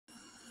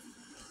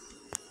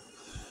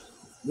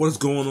What's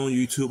going on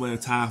YouTube, man?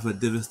 Time for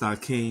the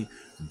King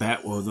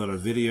back with another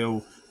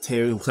video.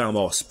 Today we're talking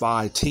about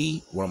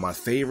SPYT, one of my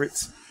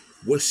favorites.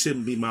 What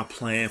shouldn't be my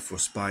plan for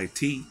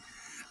SPYT?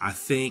 I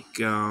think,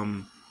 well,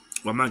 I'm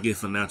not giving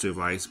financial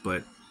advice,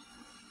 but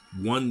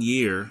 1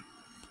 year,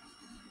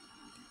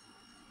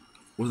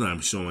 what's that?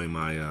 I'm showing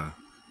my,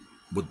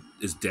 what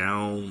is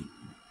down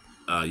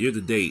year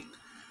to date.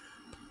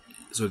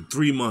 So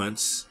 3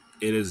 months,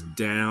 it is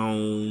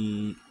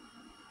down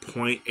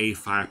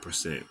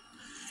 0.85%.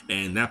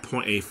 And that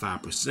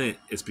 0.85%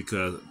 is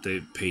because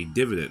they pay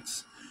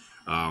dividends.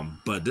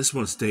 But this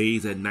one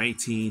stays at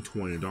 $19,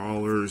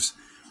 $20.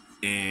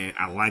 And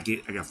I like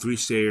it. I got 3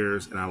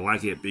 shares, and I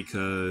like it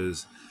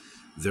because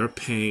they're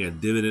paying a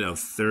dividend of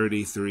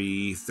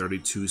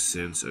 32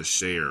 cents a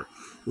share,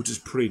 which is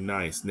pretty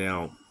nice.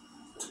 Now,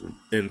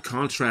 in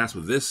contrast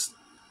with this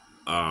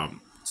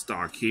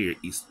stock here,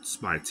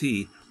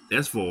 SPYT,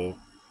 SVOL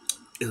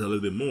is a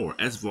little bit more.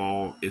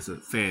 SVOL is a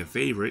fan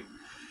favorite,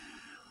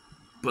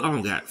 but I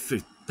only got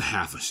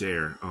half a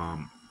share.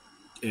 And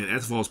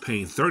SVOL is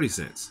paying 30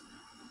 cents,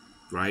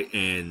 right?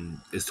 And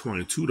it's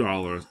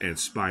 $22, and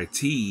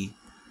SPYT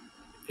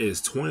is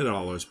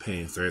 $20,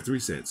 paying 33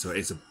 cents. So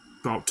it's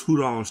about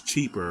 $2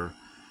 cheaper,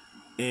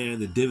 and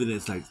the dividend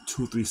is like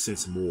 2-3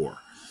 cents more.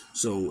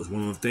 So it's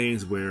one of the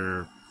things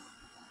where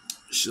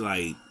should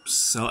I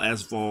sell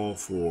SVOL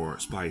for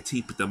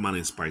SPYT, put that money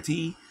in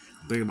SPYT?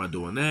 I'm thinking about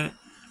doing that.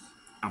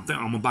 I'm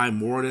gonna buy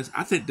more of this.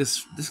 I think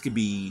this could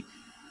be,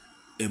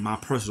 in my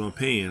personal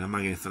opinion, I'm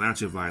not getting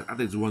financial advice, I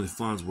think it's one of the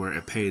funds where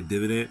it paid a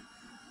dividend,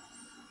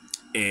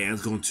 and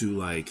it's going to,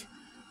 like,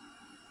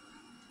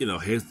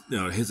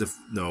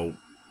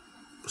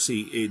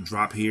 see it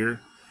drop here.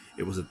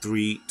 It was a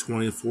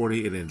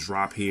 3.20 and then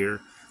drop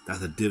here.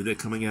 That's a dividend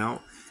coming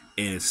out,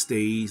 and it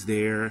stays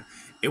there.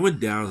 It went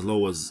down as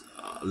low as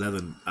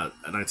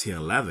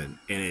 1911,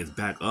 and it's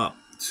back up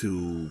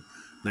to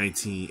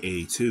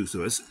 1982.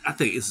 So I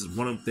think this is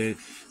one of the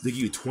things. They give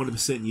you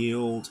 20%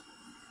 yield,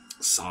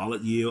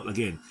 solid yield.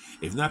 Again,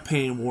 if you're not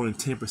paying more than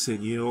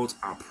 10% yields,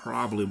 I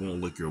probably won't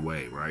look your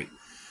way, right?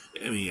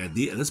 I mean, at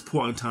this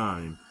point in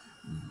time,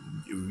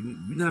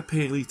 you're not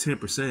paying at least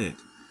 10%.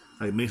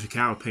 Like Major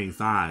Cow paying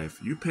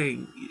 5%. You're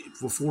paying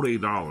for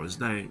 $48. It's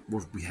not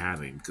worth me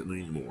having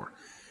anymore.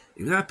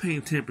 If you're not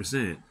paying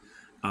 10%,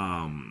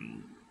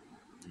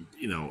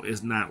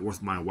 it's not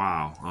worth my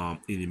while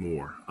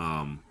anymore.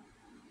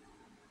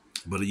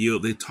 But the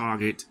yield they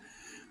target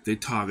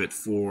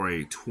for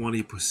a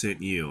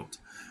 20% yield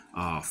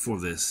for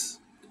this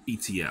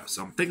ETF.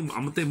 So I'm thinking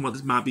about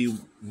this might be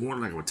more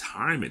like a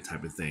retirement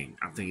type of thing.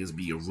 I think it'd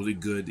be a really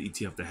good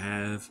ETF to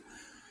have.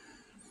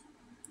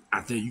 I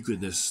think you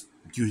could just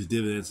use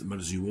dividends as much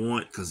as you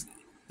want because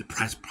the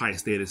price probably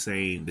stay the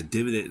same. The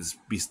dividends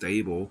be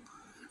stable,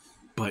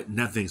 but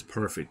nothing's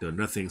perfect or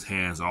nothing's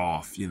hands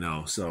off.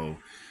 So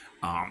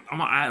I'm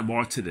gonna add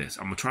more to this.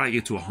 I'm gonna try to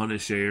get to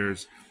 100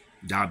 shares.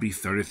 That'll be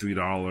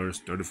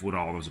 $33,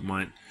 $34 a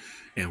month,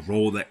 and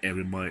roll that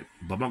every month.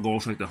 But my goal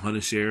is like the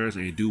 100 shares,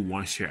 and you do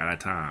 1 share at a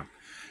time.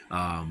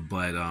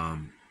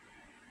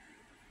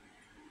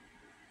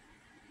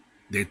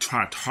 They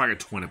try to target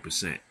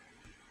 20%.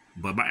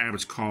 But my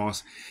average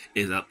cost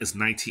is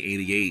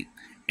 $19.88,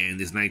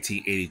 and it's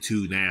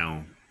 $19.82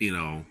 now.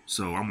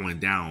 So I'm only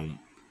down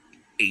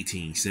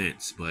 18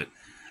 cents. But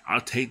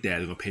I'll take that.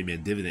 They're gonna pay me a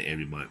dividend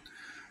every month.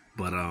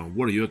 But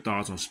what are your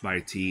thoughts on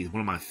SPYT? It's one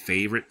of my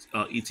favorite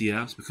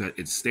ETFs because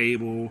it's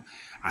stable.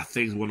 I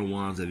think it's one of the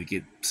ones that it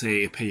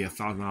pay you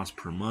 $1,000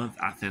 per month.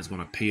 I think it's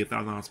going to pay you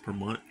 $1,000 per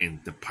month, and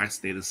the price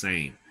stay the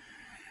same.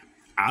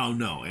 I don't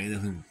know. It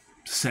isn't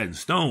set in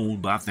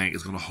stone, but I think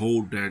it's going to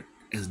hold that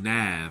as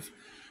NAV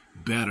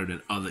better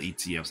than other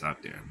ETFs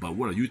out there. But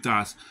what are your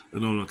thoughts?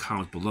 Let me know in the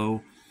comments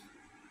below.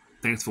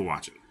 Thanks for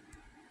watching.